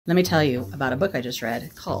Let me tell you about a book I just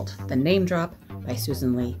read called The Name Drop by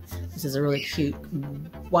Susan Lee. This is a really cute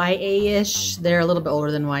YA-ish, they're a little bit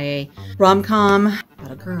older than YA, rom-com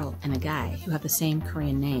about a girl and a guy who have the same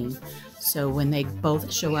Korean name. So when they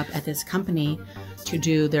both show up at this company to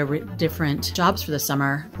do their different jobs for the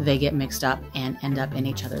summer, they get mixed up and end up in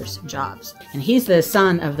each other's jobs. And he's the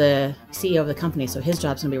son of the CEO of the company, so his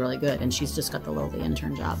job's gonna be really good, and she's just got the lowly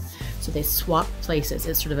intern job. So they swap places.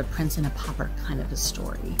 It's sort of a prince and a pauper kind of a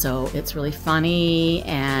story. So it's really funny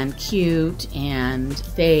and cute, and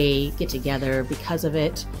they get together because of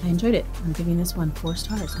it. I enjoyed it. I'm giving this one 4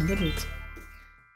 stars on Goodreads.